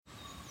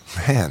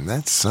Man,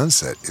 that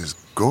sunset is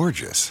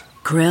gorgeous.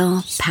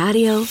 Grill,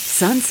 patio,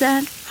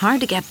 sunset.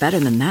 Hard to get better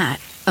than that.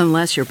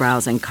 Unless you're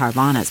browsing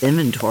Carvana's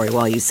inventory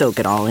while you soak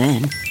it all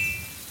in.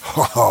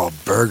 Oh,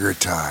 burger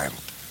time.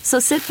 So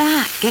sit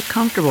back, get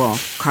comfortable.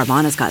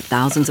 Carvana's got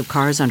thousands of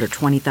cars under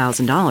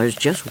 $20,000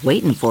 just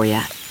waiting for you.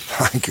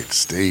 I could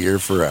stay here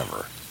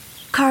forever.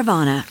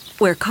 Carvana,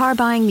 where car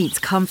buying meets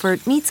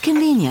comfort meets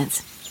convenience.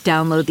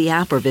 Download the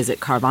app or visit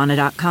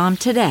Carvana.com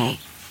today.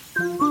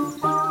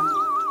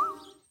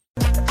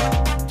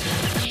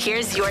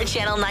 Here's your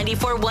Channel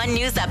 94.1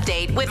 News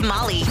Update with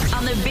Molly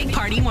on the Big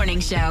Party Morning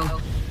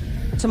Show.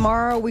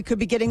 Tomorrow, we could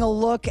be getting a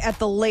look at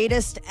the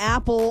latest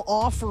Apple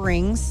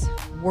offerings.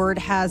 Word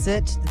has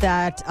it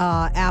that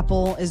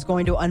Apple is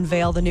going to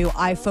unveil the new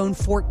iPhone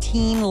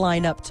 14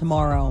 lineup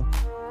tomorrow.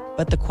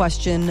 But the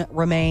question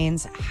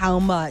remains, how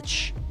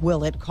much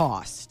will it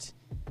cost?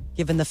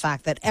 Given the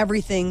fact that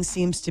everything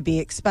seems to be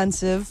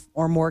expensive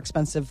or more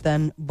expensive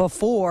than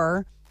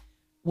before,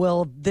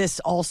 will this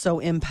also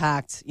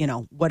impact,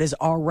 what is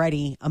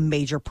already a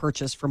major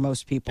purchase for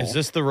most people? Is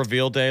this the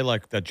reveal day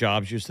like that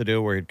Jobs used to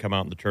do where he'd come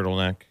out in the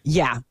turtleneck?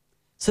 Yeah.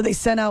 So they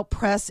sent out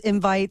press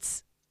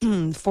invites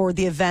for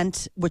the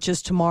event, which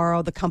is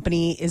tomorrow. The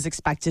company is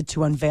expected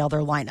to unveil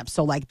their lineup.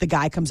 So, the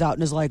guy comes out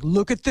and is like,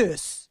 look at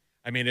this.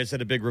 I mean, is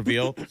it a big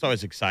reveal? It's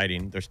always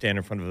exciting. They're standing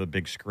in front of a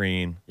big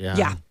screen.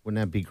 Yeah. Wouldn't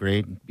that be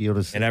great? Be able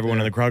to sit and everyone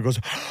there. in the crowd goes,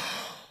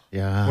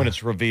 yeah. When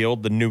it's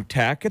revealed, the new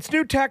tech. It's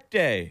new tech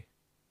day.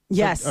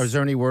 Yes. Is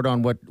there any word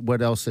on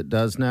what else it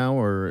does now,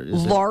 or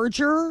is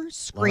larger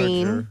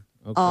screen? Larger?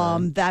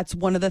 Okay. That's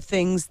one of the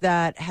things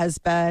that has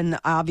been,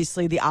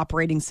 obviously, the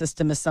operating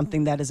system is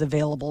something that is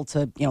available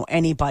to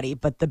anybody.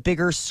 But the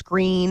bigger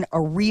screen, a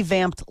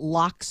revamped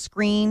lock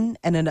screen,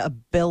 and an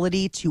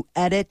ability to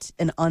edit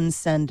and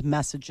unsend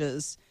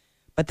messages.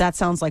 But that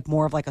sounds like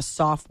more of a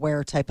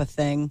software type of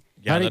thing.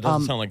 Yeah, that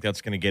doesn't sound like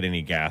that's going to get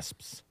any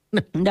gasps.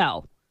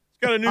 No.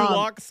 It's got a new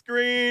lock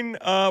screen.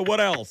 What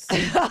else?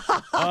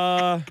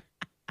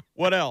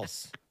 What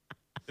else?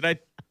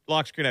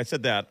 Lock screen, I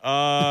said that.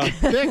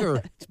 Bigger.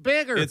 It's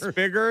bigger. It's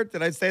bigger.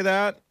 Did I say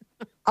that?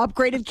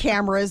 Upgraded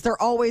cameras.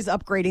 They're always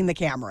upgrading the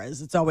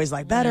cameras. It's always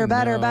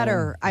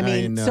better. I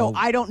mean, so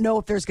I don't know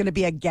if there's going to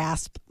be a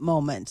gasp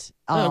moment.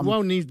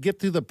 When you get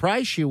through the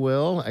price, you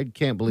will. I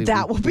can't believe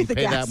that will be the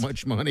pay gasp. that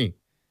much money.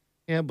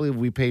 Can't believe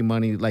we pay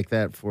money like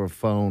that for a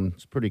phone.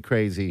 It's pretty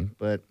crazy.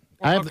 But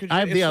I have the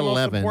 11. It's the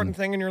most important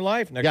thing in your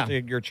life next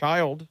to your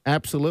child.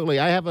 Absolutely.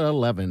 I have an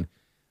 11.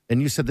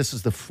 And you said this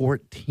is the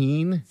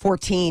 14?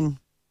 14.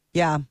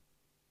 Yeah.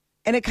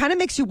 And it kind of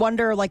makes you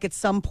wonder, at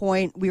some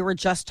point, we were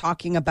just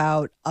talking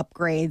about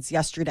upgrades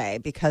yesterday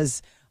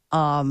because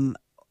my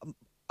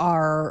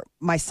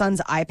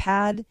son's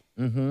iPad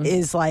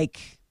is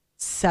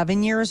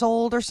 7 years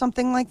old or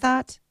something like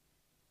that.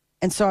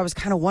 And so I was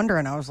kind of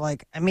wondering, I was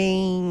like,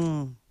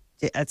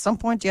 at some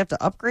point, do you have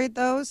to upgrade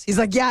those? He's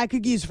like, yeah, I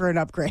could use for an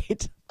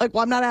upgrade.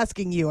 Well, I'm not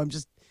asking you. I'm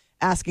just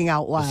asking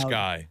out loud. This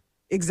guy.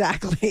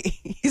 Exactly.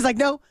 He's like,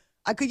 no,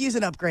 I could use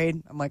an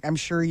upgrade. I'm like, I'm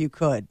sure you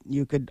could.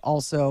 You could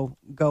also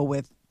go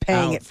with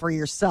paying it for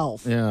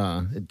yourself.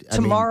 Yeah.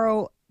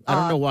 Tomorrow. I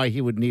don't know why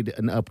he would need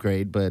an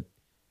upgrade, but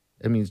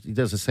he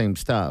does the same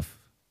stuff.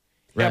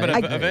 Yeah,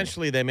 right? but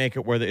eventually they make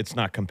it where it's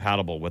not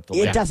compatible with the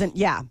It doesn't,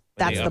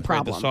 that's the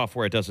problem. The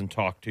software, it doesn't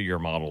talk to your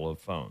model of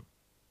phone.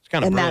 It's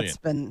kind of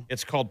brilliant.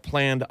 It's called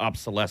planned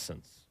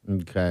obsolescence.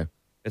 Okay.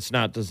 It's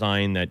not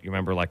designed that, you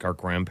remember, our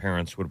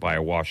grandparents would buy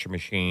a washer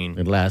machine.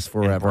 It lasts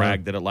forever. And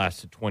brag that it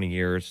lasted 20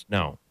 years.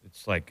 No,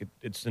 it's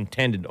it's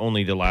intended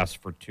only to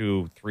last for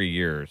 2-3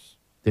 years.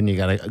 Then you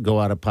got to go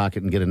out of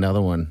pocket and get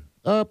another one.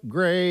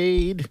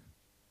 Upgrade.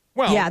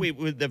 Well,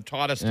 they've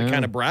taught us to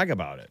kind of brag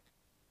about it,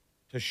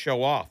 to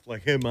show off.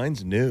 Hey,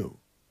 mine's new.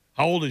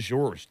 How old is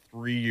yours?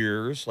 3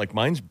 years?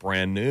 Mine's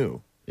brand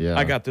new. Yeah.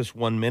 I got this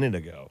 1 minute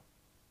ago.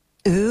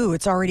 Ooh,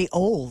 it's already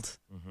old.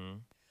 Mm-hmm.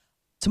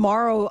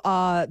 Tomorrow,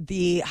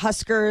 the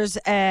Huskers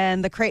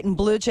and the Creighton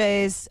Blue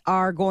Jays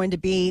are going to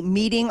be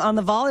meeting on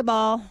the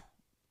volleyball.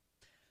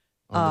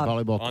 On the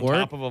volleyball court? On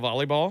top of a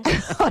volleyball?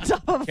 On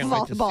top of a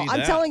volleyball.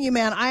 I'm telling you,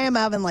 man, I am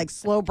having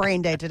slow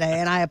brain day today,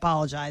 and I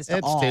apologize to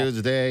all. It's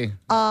Tuesday.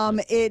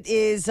 It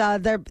is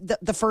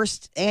the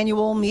first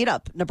annual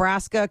meetup.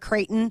 Nebraska,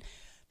 Creighton.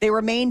 They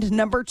remained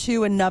number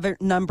 2 and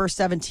number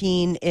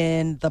 17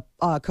 in the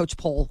coach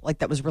poll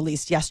that was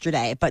released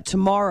yesterday. But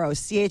tomorrow,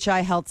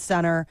 CHI Health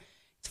Center,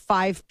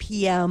 5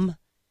 p.m.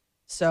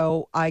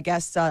 So I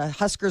guess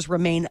Huskers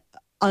remain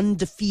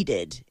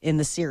undefeated in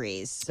the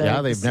series. So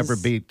yeah, they've never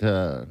beat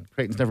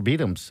Creighton's never beat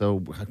them. So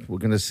we're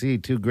going to see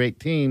two great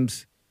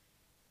teams.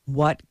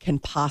 What can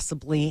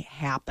possibly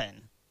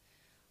happen?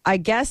 I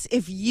guess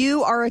if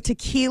you are a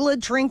tequila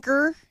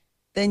drinker,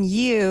 then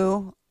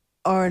you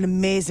are an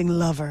amazing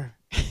lover.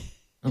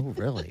 Oh,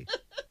 really?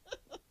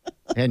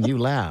 And you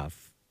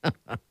laugh.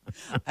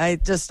 I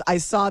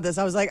saw this.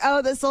 I was like,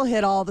 oh, this will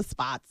hit all the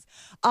spots.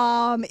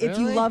 If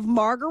you love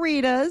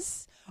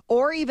margaritas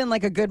or even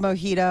a good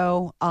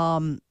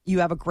mojito, you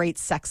have a great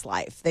sex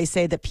life. They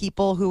say that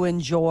people who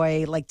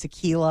enjoy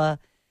tequila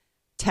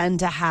tend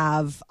to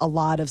have a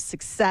lot of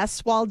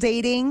success while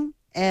dating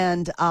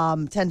and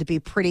tend to be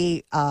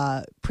pretty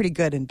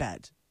good in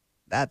bed.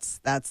 That's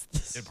the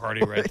Did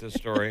Party write this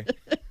story?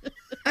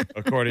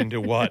 According to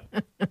what?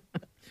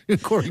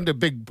 According to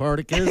Big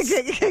Particus.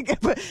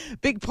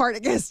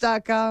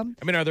 BigParticus.com.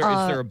 I mean, is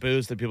there a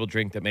booze that people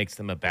drink that makes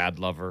them a bad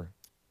lover?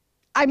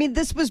 I mean,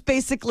 this was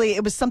basically,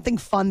 it was something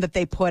fun that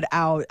they put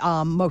out.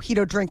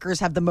 Mojito drinkers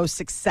have the most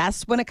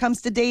success when it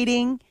comes to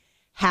dating,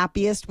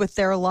 happiest with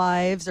their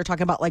lives. They're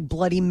talking about like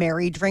Bloody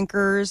Mary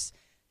drinkers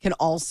can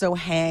also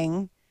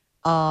hang.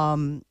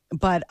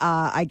 But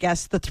I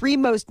guess the three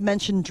most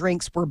mentioned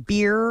drinks were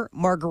beer,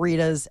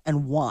 margaritas,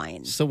 and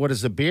wine. So what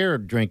is a beer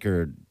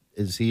drinker?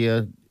 Is he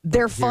a...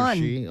 They're he or fun.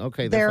 she?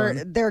 Okay,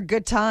 They're a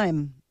good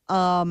time.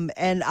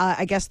 And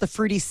I guess the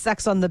fruity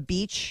sex on the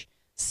beach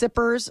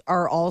sippers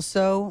are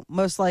also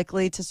most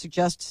likely to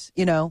suggest,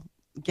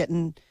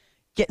 getting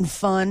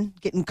fun,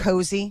 getting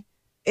cozy.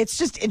 It's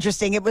just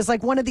interesting. It was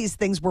like one of these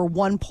things where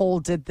one poll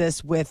did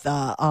this with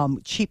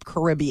Cheap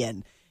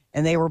Caribbean,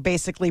 and they were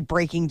basically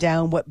breaking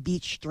down what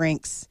beach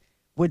drinks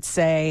would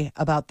say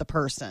about the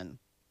person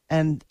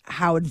and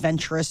how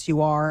adventurous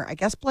you are. I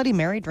guess Bloody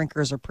Mary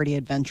drinkers are pretty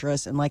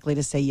adventurous and likely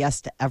to say yes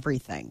to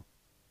everything.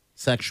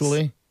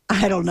 Sexually?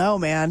 I don't know,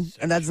 man.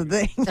 And that's the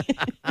thing.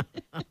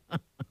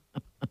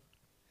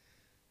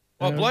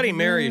 Well, Bloody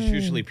Mary is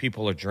usually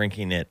people are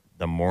drinking it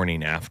the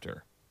morning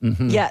after.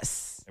 Mm-hmm.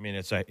 Yes. I mean,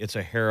 it's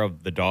a hair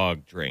of the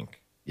dog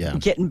drink. Yeah.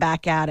 Getting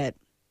back at it.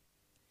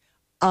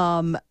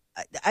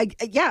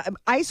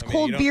 Ice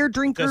cold beer It doesn't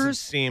drinkers.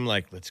 seem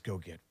like let's go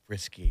get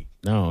risky.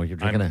 No, you're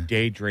drinking I'm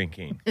day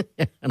drinking.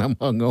 and I'm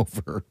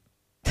hungover.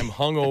 I'm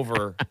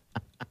hungover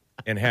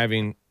and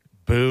having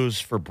booze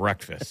for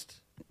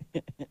breakfast.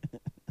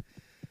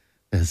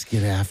 Let's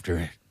get after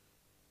it.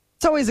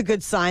 It's always a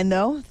good sign,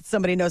 though, that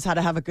somebody knows how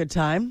to have a good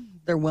time.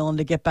 They're willing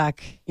to get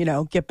back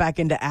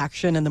into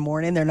action in the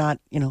morning. They're not,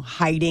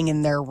 hiding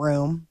in their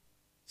room.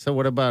 So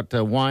what about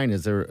wine?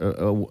 Is there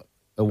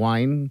a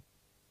wine?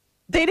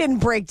 They didn't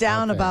break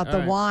down Okay, about all the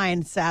right.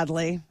 wine,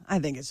 sadly. I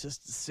think it's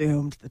just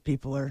assumed that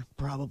people are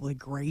probably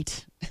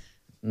great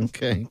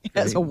Okay.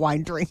 as a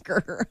wine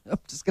drinker. I'm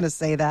just going to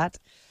say that.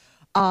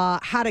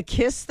 How to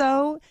kiss,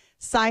 though.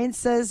 Science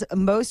says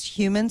most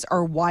humans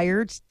are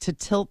wired to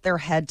tilt their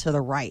head to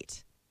the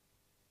right.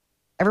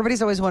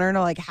 Everybody's always wondering,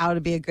 like, how to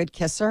be a good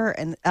kisser.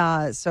 And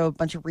so a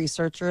bunch of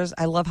researchers,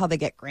 I love how they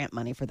get grant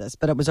money for this,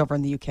 but it was over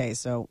in the UK,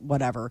 so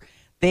whatever.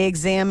 They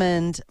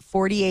examined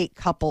 48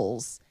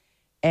 couples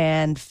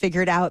and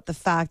figured out the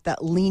fact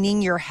that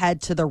leaning your head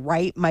to the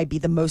right might be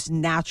the most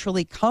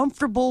naturally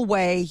comfortable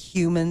way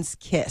humans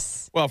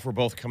kiss. Well, if we're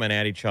both coming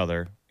at each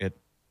other,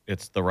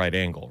 it's the right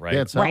angle, right?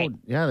 Yeah, it's Right.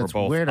 that's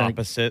we're both weird.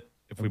 opposite.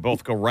 If we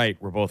both go right,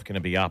 we're both going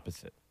to be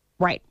opposite.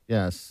 Right.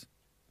 Yes.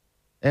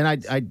 And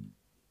I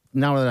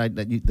now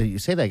that you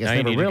say that, I guess Now I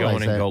you never need to go realized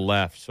in and that. go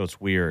left, so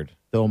it's weird.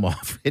 Throw them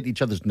off, hit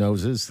each other's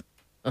noses.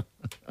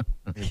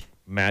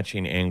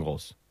 Matching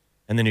angles.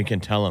 And then you can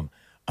tell them,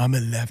 I'm a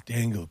left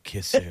angle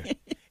kisser,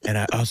 and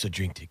I also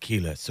drink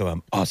tequila, so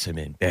I'm awesome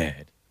in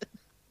bed.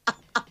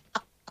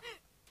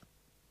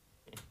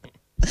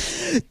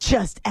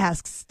 Just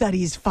ask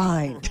studies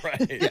find.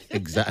 Right.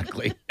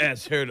 Exactly.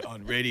 As heard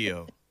on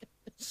radio.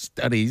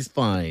 Studies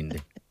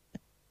find.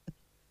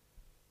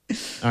 All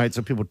right,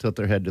 so people tilt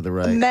their head to the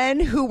right. Men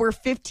who were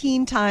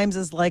 15 times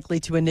as likely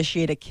to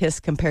initiate a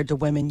kiss compared to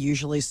women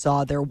usually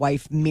saw their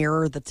wife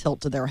mirror the tilt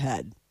to their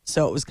head.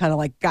 So it was kind of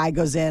like guy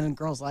goes in and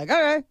girl's like,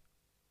 okay.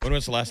 When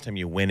was the last time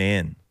you went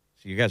in?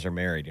 So you guys are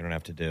married. You don't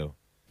have to do.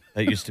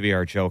 That used to be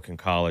our joke in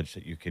college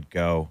that you could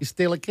go. You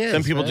steal a kiss.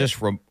 Some people right? just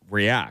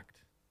react.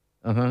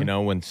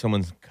 Uh-huh. When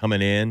someone's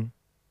coming in,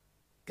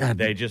 God,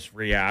 they just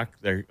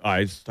react. Their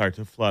eyes start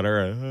to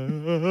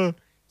flutter.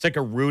 It's like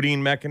a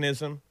rooting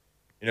mechanism.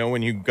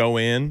 When you go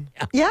in,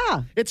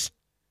 Yeah. it's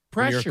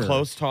when pressure. you're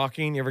close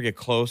talking, you ever get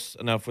close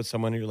enough with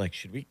someone and you're like,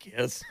 should we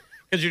kiss?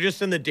 Because you're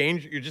just in the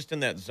danger. You're just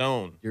in that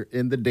zone You're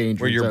in the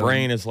danger where your zone.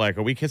 brain is like,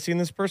 are we kissing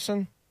this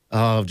person?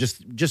 Oh,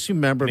 just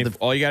remember And the if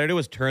all you got to do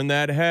is turn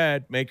that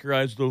head, make your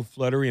eyes a little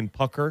fluttery and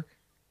pucker.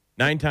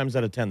 9 times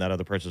out of 10, that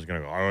other person's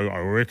going to go,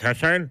 are we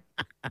kissing?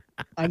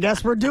 I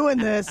guess we're doing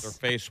Their this.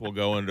 face will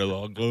go into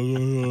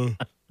the...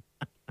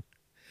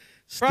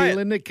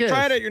 stealing the kiss.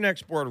 Try it at your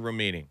next boardroom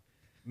meeting.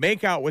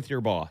 Make out with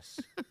your boss.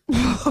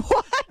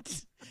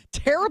 What?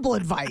 Terrible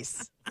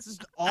advice. This is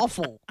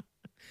awful.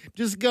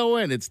 Just go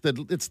in. It's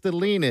the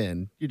lean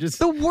in. You just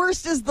The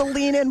worst is the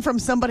lean in from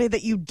somebody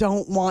that you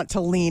don't want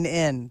to lean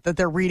in, that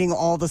they're reading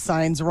all the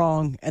signs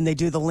wrong and they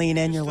do the lean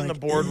in. You're Just in like,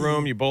 the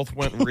boardroom, you both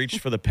went and reached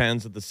for the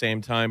pens at the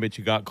same time, but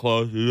you got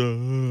close.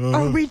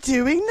 are we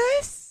doing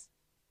this?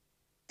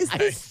 Is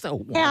this so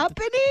want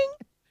happening?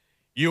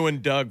 You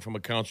and Doug from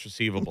Accounts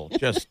Receivable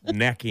just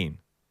necking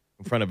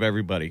in front of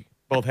everybody.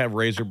 Both have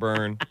razor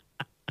burn.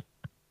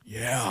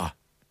 Yeah,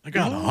 I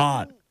got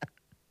hot.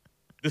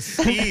 The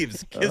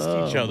Steves kissed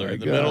each other my in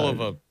the middle of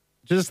God. a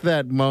just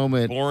that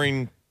moment.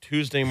 boring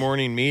Tuesday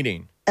morning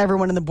meeting.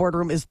 Everyone in the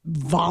boardroom is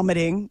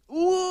vomiting.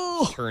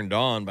 Ooh. Turned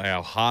on by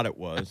how hot it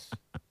was.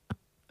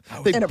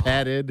 They And a-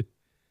 petted.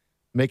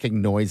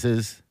 making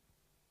noises.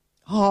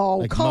 Oh,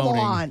 Like come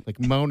moaning, on. Like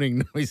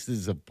moaning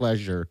noises of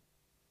pleasure.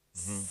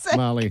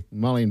 Molly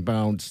and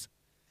Bounce.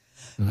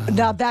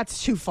 Now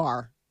that's too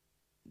far.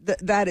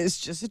 That is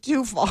just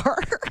too far.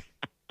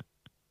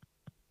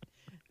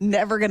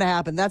 Never going to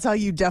happen. That's how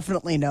you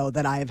definitely know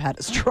that I have had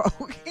a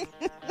stroke.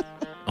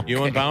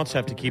 You and Bounce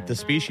have to keep the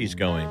species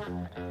going.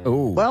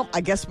 Oh, Well, I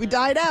guess we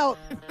died out.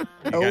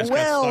 You Oh, guys got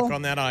well. stuck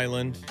on that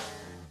island.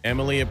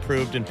 Emily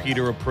approved and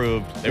Peter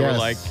approved. They were Yes.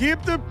 like,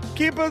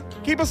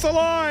 keep us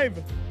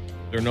alive.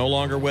 They're no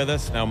longer with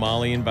us. Now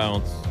Molly and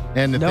Bounce.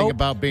 and the thing Nope.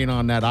 about being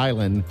on that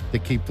island to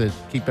keep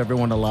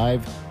everyone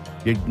alive,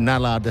 you're not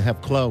allowed to have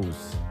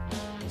clothes.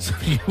 So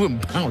you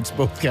and Bounce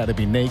both got to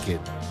be naked.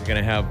 You're going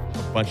to have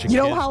a bunch of You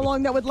know kids how with-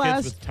 long that would kids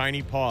last? with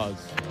tiny paws.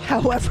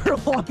 However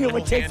long it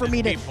would take for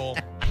me to. Little-handed people.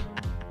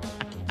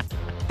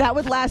 That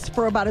would last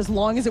for about as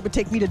long as it would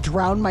take me to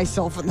drown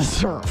myself in the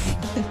surf.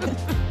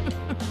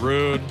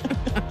 Rude.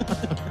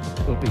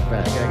 We'll be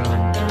back. Hang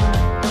on.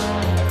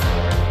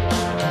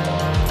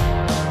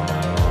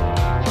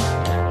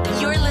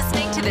 You're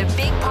listening to the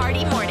Big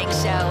Party Morning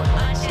Show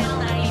on Channel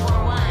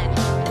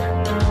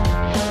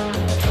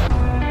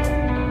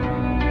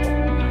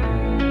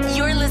 94.1.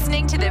 You're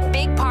listening to the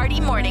Big Party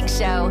Morning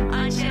Show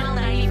on Channel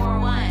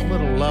 94.1.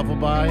 Little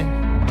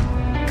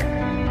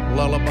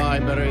lullaby,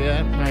 better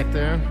yet, right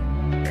there.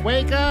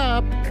 Wake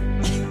up.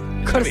 It's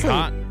going to be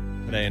hot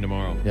today and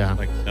tomorrow. Yeah,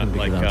 Like, it's gonna be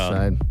like good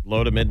outside.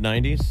 low to mid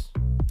 90s.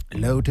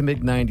 Low to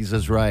mid 90s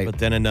is right. But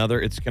then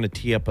it's going to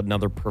tee up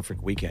another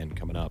perfect weekend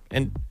coming up.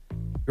 And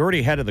you're already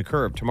ahead of the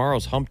curve.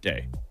 Tomorrow's hump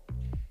day.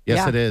 Yes,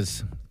 Yeah. it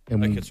is.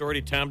 And Like, it's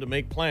already time to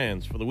make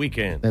plans for the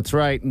weekend. that's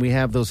right. And we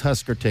have those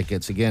Husker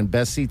tickets. Again,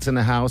 best seats in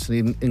the house,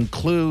 and it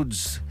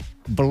includes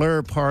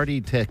Blur Party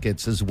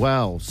tickets as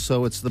well.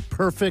 So it's the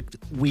perfect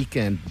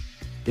weekend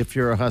if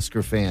you're a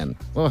Husker fan.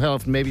 Well, hell,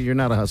 if maybe you're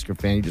not a Husker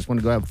fan, you just want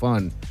to go have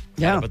fun.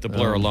 Yeah. But the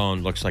Blur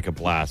alone looks like a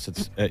blast.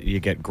 It's you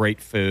get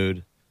great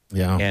food,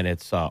 Yeah. and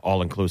it's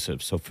all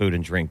inclusive. So food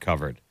and drink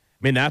covered.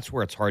 I mean, that's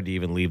where it's hard to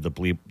even leave the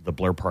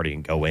Blur party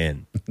and go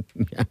in.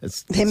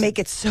 Yes. They make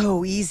it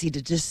so easy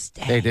to just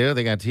stay. They do.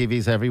 They got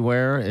TVs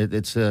everywhere.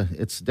 It's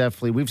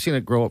definitely, we've seen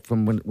it grow up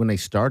from when they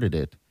started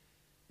it.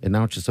 And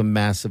now it's just a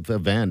massive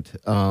event.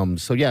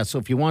 So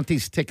if you want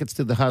these tickets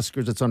to the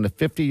Huskers, it's on the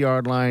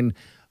 50-yard line,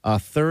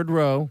 third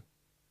row.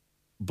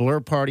 Blur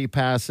Party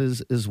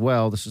passes as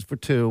well. This is for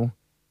two.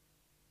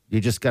 You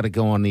just got to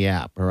go on the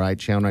app, all right?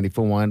 Channel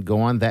 94.1. Go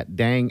on that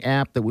dang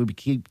app that we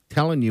keep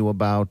telling you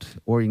about,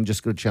 or you can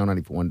just go to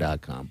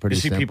channel94.1.com. Pretty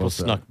You see simple. people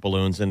so- snuck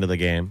balloons into the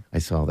game I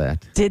saw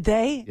that. Did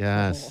they?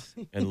 Yes.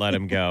 and let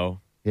them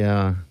go.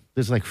 Yeah.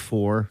 There's like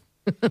 4.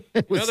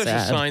 It was There's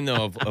sad. a sign,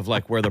 though, of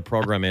like where the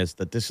program is,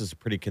 that this is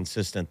pretty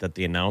consistent, that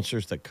the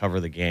announcers that cover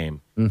the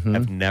game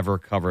have never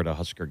covered a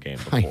Husker game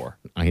before.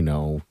 I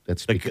know.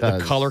 That's The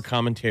because color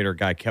commentator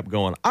guy kept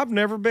going, I've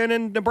never been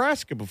in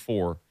Nebraska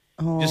before.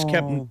 Just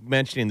kept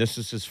mentioning this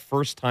is his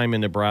first time in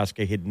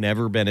Nebraska. He'd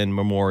never been in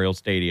Memorial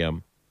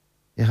Stadium.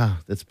 Yeah,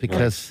 that's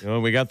because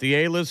We got the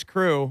A-list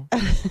crew.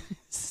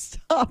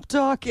 Stop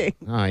talking.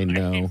 I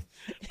know.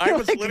 I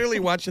was literally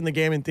watching the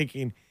game and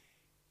thinking,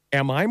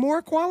 am I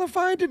more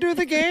qualified to do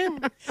the game?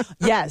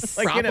 Yes.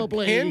 Like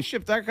Probably. in a pinch,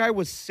 if that guy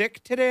was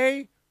sick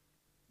today,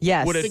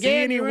 yes. would it be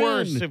game any you're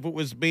worse in. if it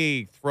was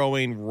me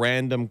throwing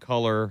random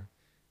color?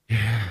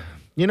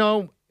 You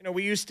know,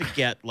 We used to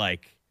get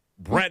like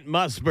Brent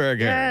Musburger.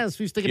 Yes,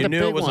 we used to get you the knew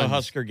big it was a ones.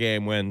 Husker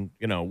game when,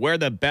 we're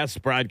the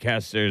best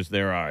broadcasters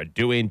there are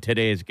doing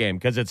today's game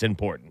because it's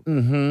important.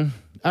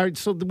 all right,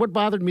 so what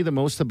bothered me the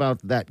most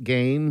about that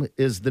game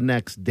is the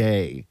next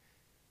day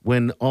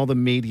when all the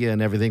media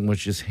and everything was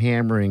just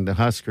hammering the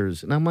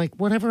Huskers. And I'm like,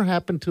 whatever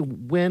happened to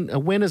win? A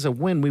win is a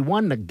win. We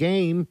won the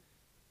game.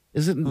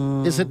 Is it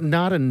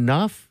not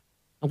enough?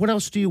 What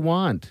else do you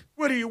want?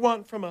 What do you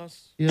want from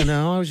us?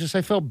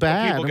 I felt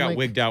bad. People I'm got like,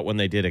 wigged out when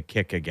they did a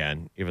kick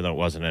again, even though it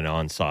wasn't an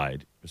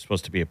onside. It was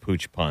supposed to be a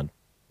pooch punt.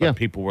 But Yeah.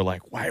 people were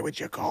like, why would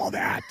you call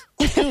that?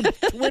 Dude,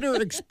 Twitter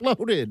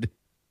exploded.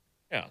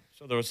 Yeah,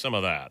 so there was some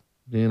of that.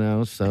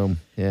 So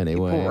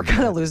anyway. People were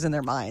kind of losing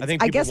their minds. I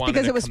think I people guess wanted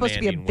because a it was supposed to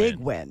be a commanding big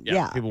win. Yeah,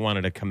 Yeah. people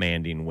wanted a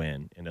commanding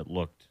win, and it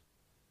looked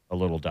a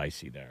little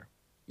dicey there.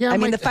 Yeah, I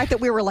I'm mean, like- the fact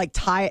that we were like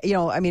tied,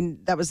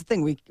 that was the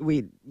thing.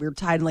 We were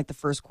tied in like the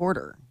first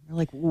quarter. We're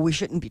like, well, we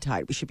shouldn't be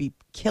tied. We should be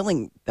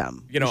killing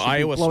them. We should be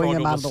Iowa blowing struggled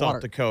them out with of the South water.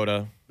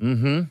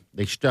 Dakota.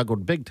 They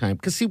struggled big time.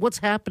 Because, see, what's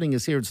happening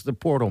is here, it's the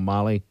portal,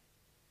 Molly.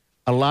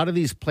 A lot of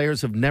these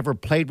players have never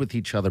played with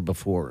each other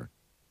before.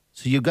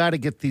 So you got to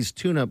get these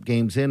tune-up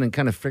games in and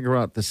kind of figure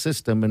out the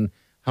system and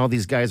how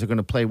these guys are going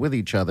to play with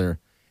each other.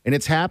 And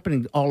it's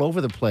happening all over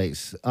the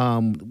place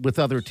with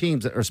other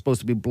teams that are supposed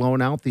to be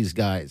blowing out these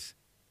guys.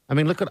 I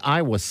mean, look at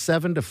Iowa,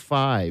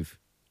 7-5.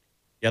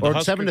 Yeah, Or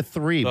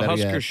 7-3, The better Huskers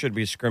yet. should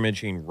be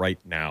scrimmaging right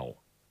now.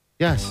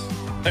 Yes.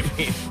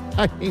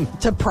 I mean,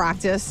 To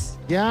practice.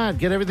 Yeah,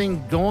 get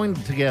everything going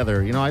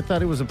together. I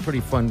thought it was a pretty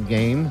fun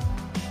game.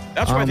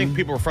 that's why I think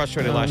people were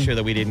frustrated last year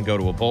that we didn't go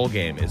to a bowl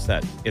game, is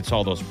that it's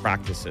all those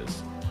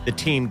practices. The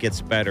team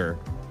gets better,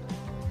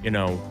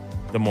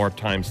 the more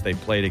times they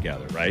play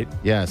together, right?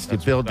 Yes, you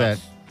build that.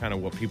 That's kind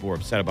of what people were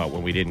upset about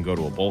when we didn't go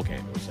to a bowl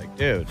game. It was like,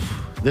 dude,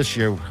 This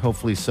year,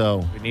 hopefully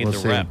so. we need We'll the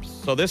see. reps.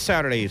 So this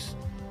Saturday's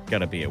got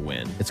to be a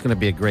win. It's going to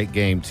be a great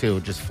game, too.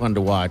 Just fun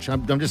to watch.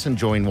 I'm just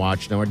enjoying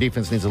watching. Our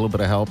defense needs a little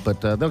bit of help,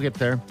 but they'll get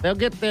there. They'll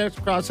get there.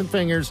 Crossing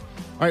fingers.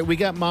 All right, we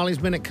got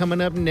Molly's Minute coming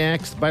up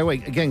next. By the way,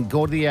 again,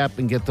 go to the app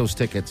and get those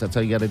tickets. That's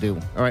how you got to do.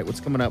 All right, what's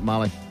coming up,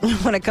 Molly?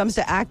 When it comes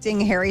to acting,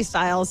 Harry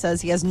Styles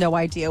says he has no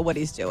idea what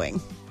he's doing.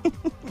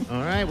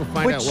 All right, we'll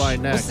find out why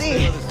next. We'll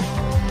see.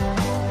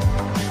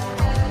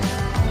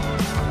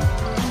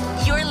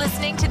 You're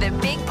listening to the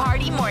Big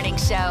Party Morning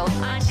Show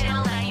on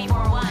Channel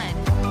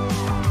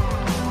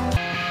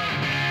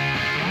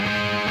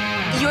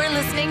 94.1. You're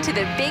listening to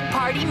the Big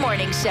Party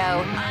Morning Show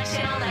on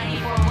Channel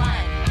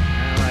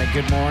 94.1. All right,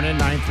 good morning.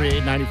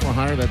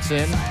 938-9400. That's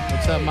in.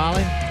 What's up,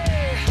 Molly?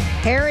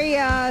 Harry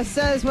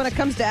says when it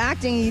comes to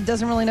acting, he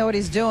doesn't really know what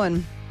he's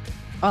doing.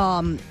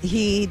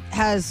 He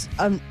has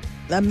an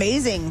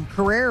amazing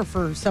career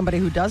for somebody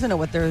who doesn't know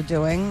what they're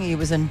doing. He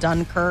was in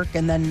Dunkirk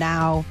and then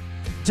now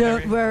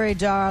Don't Worry,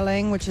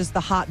 Darling, which is the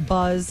hot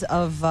buzz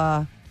of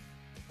the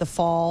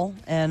fall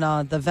and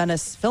the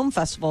Venice Film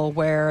Festival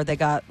where they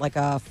got like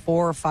a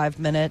 4 or 5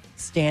 minute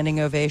standing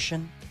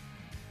ovation.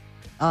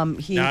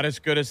 Not as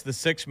good as the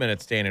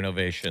 6-minute standing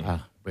ovation.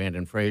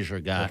 Brandon Fraser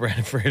got.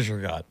 Brandon Fraser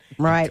got.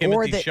 Right,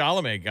 or Timothy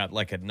Chalamet got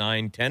like a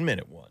 9-10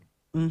 minute one.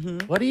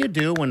 What do you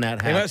do when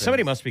that happens?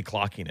 Somebody must be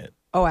clocking it.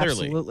 Oh, clearly.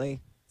 absolutely.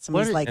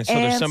 Somebody's like, And so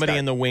there's somebody start.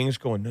 in the wings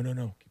going,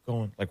 no, keep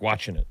going. Like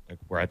watching it. Like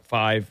we're at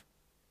 5.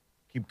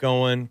 Keep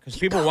going. Because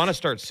people want to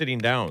start sitting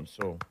down.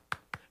 So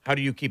how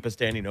do you keep a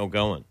standing O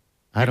going?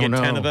 I don't get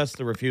know. 10 of us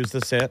that refuse to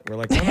sit. We're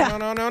like,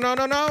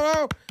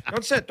 no.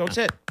 Don't sit.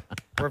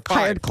 We're at 5.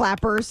 Hired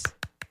clappers.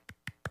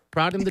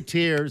 Brought him to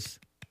tears.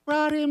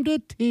 Brought him to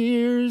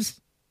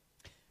tears.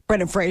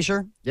 Brendan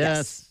Fraser.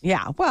 Yes.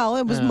 Yeah. Well,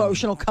 it was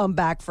emotional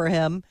comeback for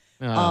him.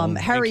 And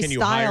Harry can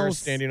you hire a Styles.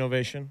 standing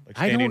ovation? Like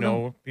I don't standing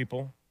know. O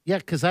people? Yeah,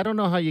 because I don't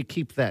know how you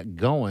keep that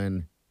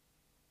going.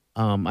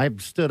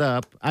 I've stood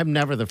up. I'm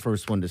never the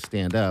first one to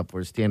stand up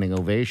or standing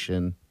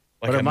ovation.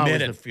 Like but a I'm always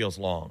minute feels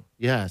long.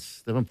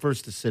 Yes, that I'm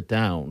first to sit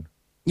down.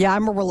 Yeah,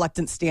 I'm a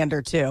reluctant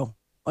stander too.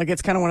 Like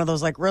it's kind of one of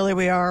those like, really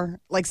we are?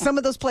 Like some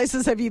of those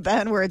places have you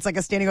been where it's like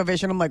a standing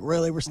ovation? I'm like,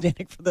 really, we're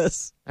standing for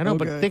this? I know,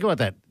 but Okay. think about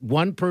that.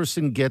 One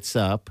person gets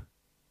up.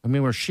 I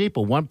mean, we're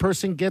sheeple. One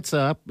person gets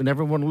up, and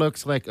everyone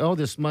looks like, oh,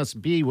 this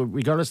must be,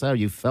 regardless of how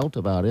you felt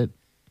about it.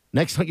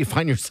 Next time you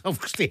find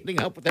yourself standing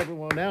up with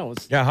everyone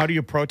else. Yeah, how do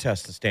you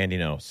protest the standing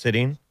O?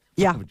 Sitting?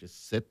 Yeah. I would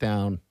just sit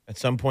down. At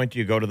some point, do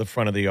you go to the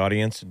front of the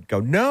audience and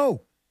go,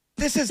 no,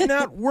 this is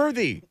not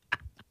worthy?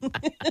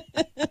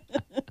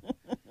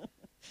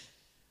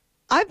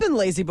 I've been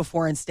lazy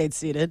before and stayed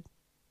seated.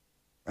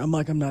 I'm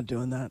like, I'm not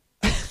doing that.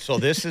 So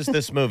this is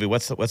this movie.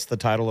 What's the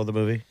title of the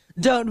movie?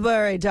 Don't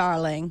worry,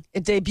 darling.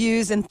 It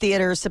debuts in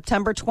theaters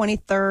September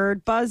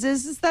 23rd. Buzz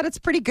is that it's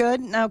pretty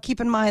good. Now, keep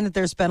in mind that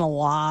there's been a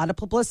lot of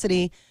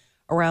publicity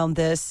around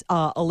this.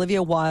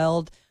 Olivia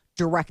Wilde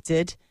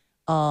directed.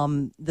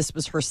 This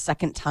was her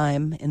second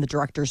time in the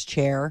director's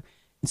chair.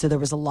 And so there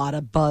was a lot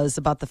of buzz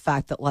about the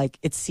fact that, like,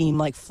 it seemed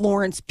like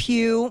Florence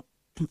Pugh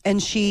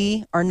and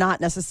she are not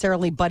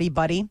necessarily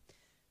buddy-buddy,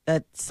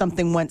 that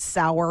something went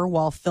sour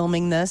while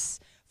filming this.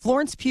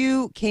 Florence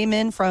Pugh came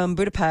in from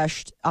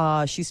Budapest.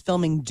 She's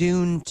filming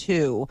Dune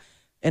 2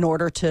 in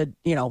order to,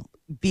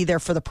 be there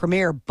for the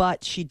premiere,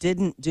 but she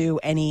didn't do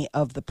any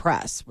of the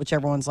press, which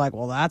everyone's like,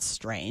 well, that's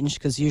strange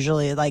because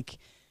usually, like,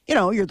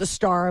 you're the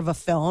star of a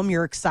film,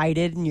 you're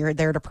excited and you're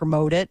there to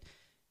promote it.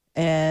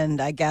 And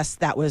I guess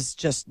that was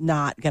just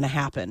not going to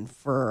happen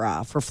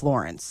for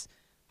Florence.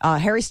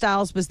 Harry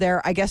Styles was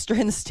there, I guess,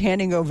 during the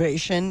standing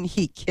ovation.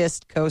 He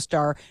kissed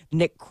co-star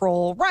Nick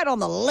Kroll right on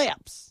the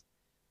lips.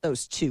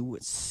 Those two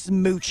was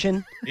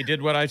smooching. He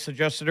did what I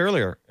suggested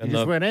earlier. He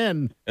just went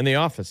in. In the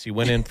office. He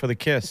went in for the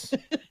kiss.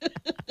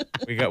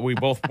 We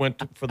both went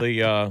for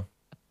the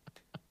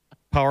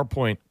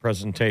PowerPoint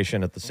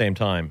presentation at the same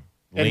time.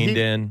 And Leaned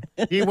in.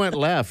 He went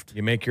left.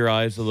 You make your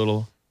eyes a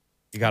little.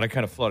 You got to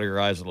kind of flutter your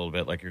eyes a little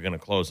bit, like you're going to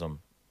close them.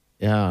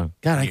 Yeah.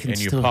 God, I can And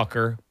you still.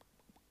 pucker.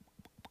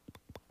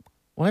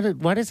 Why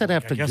does that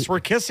have I to? guess we're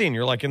kissing.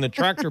 You're like in the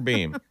tractor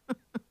beam.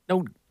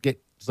 Don't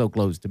get so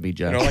close to me,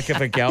 Jeff. Like if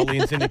a gal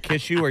leans in to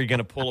kiss you, are you going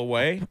to pull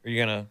away? Are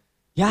you going to?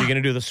 Yeah. Are you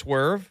going to do the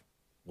swerve?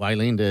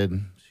 Wileen did.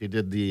 She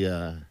did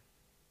the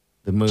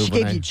move. She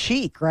when gave you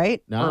cheek,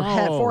 right? No.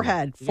 Or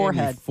forehead. She gave me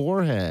Forehead.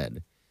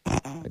 forehead.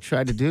 I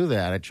tried to do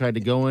that. I tried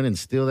to go in and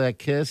steal that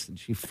kiss, and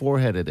she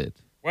foreheaded it.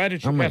 Why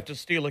did you I'm have like- to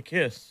steal a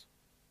kiss?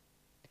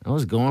 I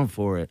was going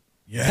for it.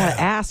 Yeah.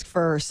 Gotta ask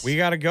first. We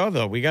got to go,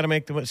 though. We got to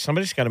make the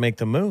somebody's got to make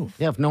the move.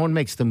 Yeah, if no one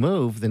makes the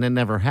move, then it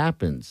never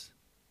happens.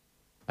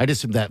 I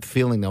just have that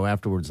feeling, though,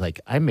 afterwards, like,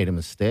 I made a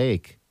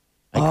mistake.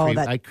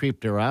 I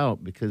creeped her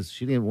out because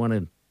she didn't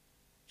want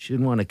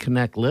to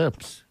connect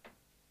lips.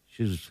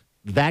 She was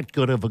that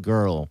good of a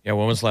girl. Yeah,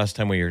 when was the last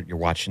time you're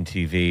watching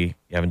TV?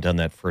 You haven't done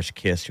that first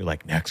kiss. You're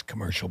like, next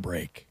commercial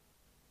break.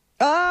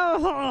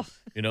 Oh,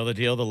 You know the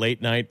deal? The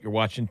late night, you're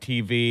watching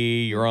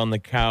TV, you're on the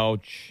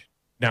couch.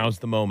 now's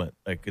the moment.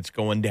 Like, it's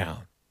going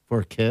down.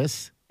 For a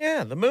kiss?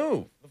 Yeah, the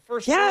move. The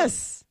first move.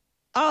 Yes.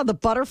 Oh, the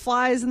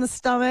butterflies in the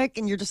stomach,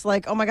 and you're just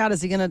like, oh my God,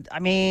 is he gonna? I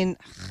mean,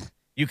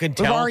 You can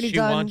tell she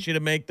wants you to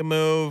make the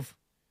move.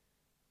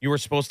 You were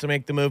supposed to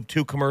make the move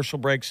 2 commercial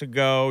breaks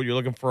ago. You're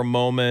looking for a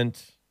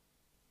moment.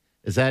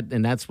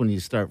 And that's when you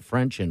start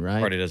Frenching, right?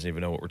 Marty doesn't even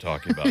know what we're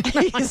talking about.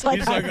 he's like,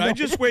 He's like, I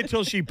just wait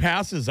till she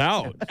passes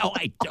out. No,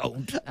 I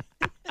don't.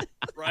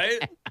 Right?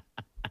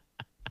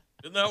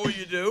 Isn't that what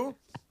you do?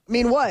 I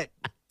mean, what?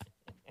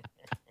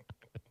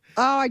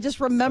 Oh, I just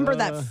remember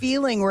that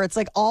feeling where it's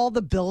like all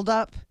the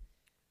buildup.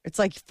 It's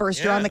like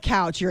first you're on the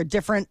couch, you're at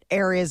different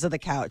areas of the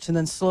couch, and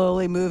then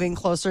slowly moving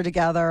closer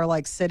together,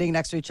 like sitting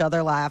next to each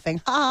other,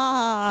 laughing,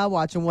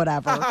 watching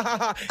whatever.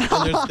 And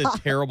there's the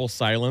terrible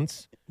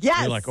silence. Yes.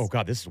 You're like, oh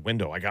God, this is a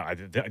window.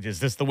 Is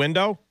this the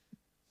window?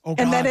 Oh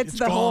God, And then it's the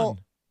gone. whole,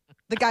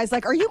 the guy's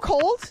like, are you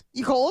cold?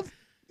 You cold?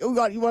 You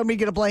want me to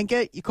get a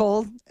blanket? You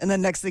cold? And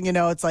then next thing you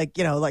know, it's like,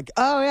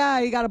 oh yeah,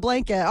 you got a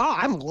blanket. Oh,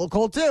 I'm a little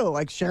cold too.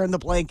 Like sharing the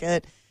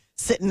blanket,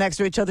 sitting next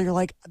to each other. You're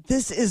like,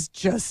 this is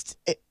just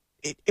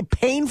it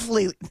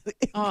painfully.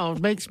 Oh,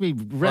 it makes me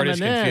Marty's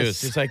confused.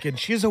 reminisce. He's like, and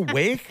she's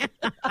awake?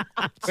 Wait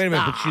a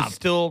minute,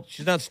 but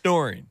she's not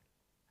snoring.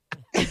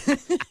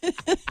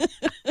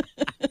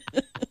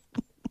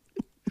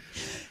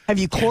 Have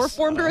you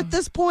chloroformed her at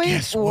this point?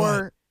 Guess or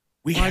what?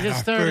 We I had just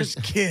our started-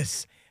 first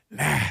kiss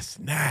last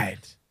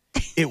night.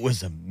 It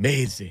was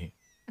amazing.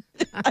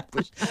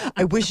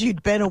 I wish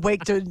you'd been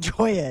awake to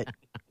enjoy it.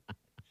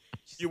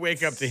 You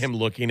wake up to him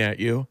looking at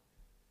you.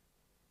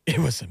 It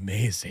was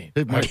amazing.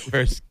 It Our might-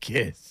 first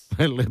kiss.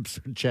 My lips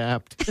are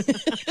chapped.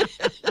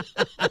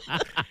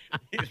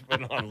 He's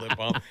putting on lip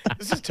balm.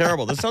 This is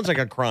terrible. This sounds like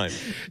a crime.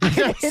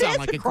 It is sounds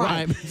like a a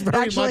crime. crime. It's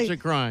very Actually- much a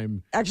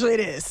crime. Actually, it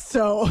is.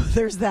 So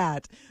there's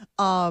that.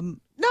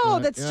 No,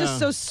 that's yeah. just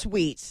so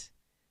sweet.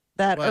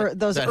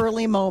 Those That-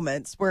 early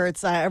moments where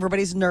it's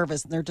everybody's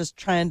nervous and they're just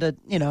trying to,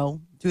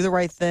 do the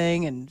right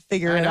thing and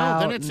figure I it know. out.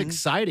 Then it's and-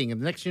 exciting.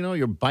 And next you know,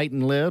 you're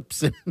biting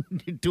lips and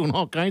you're doing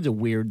all kinds of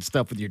weird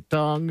stuff with your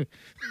tongue.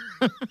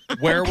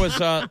 Where was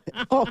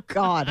oh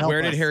God, help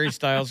where did us. Harry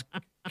Styles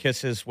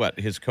kiss his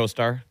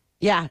co-star?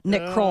 Yeah,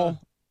 Nick Kroll.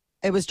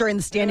 It was during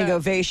the standing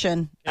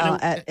ovation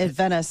at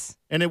Venice.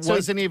 And it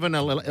wasn't even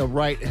a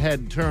right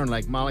head turn.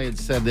 Like Molly had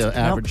said, the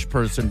average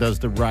person does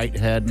the right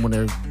head when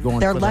they're going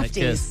They're for that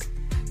kiss. lefties.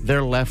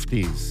 They're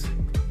lefties.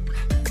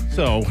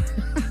 So,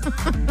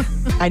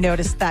 I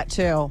noticed that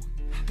too.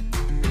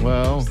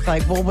 well,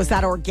 Like, well, was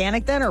that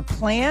organic then or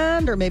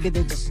planned? Or maybe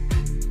they just.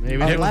 maybe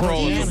Nick Nick lefties.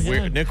 Kroll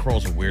is Nick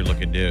Kroll's a weird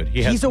looking dude.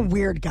 He's a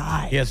weird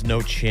guy. He has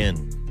no chin.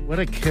 What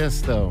a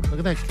kiss, though. Look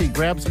at that. He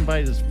grabs him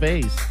by his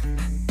face.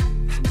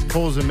 Just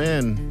pulls him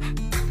in.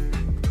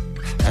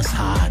 That's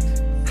hot.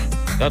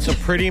 That's a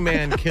pretty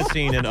man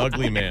kissing an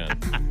ugly man.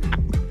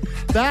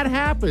 That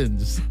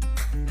happens.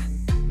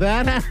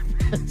 That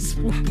happens.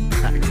 Stay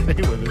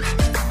with us.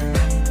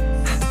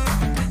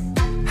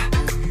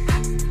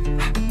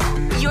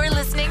 You're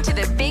listening to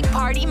the Big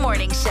Party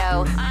Morning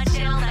Show on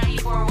Channel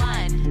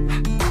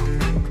 94.1.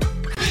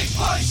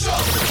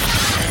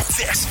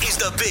 This is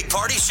the Big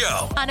Party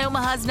Show. On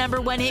Omaha's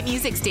 #1 hit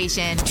music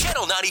station.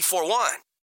 Channel 94.1.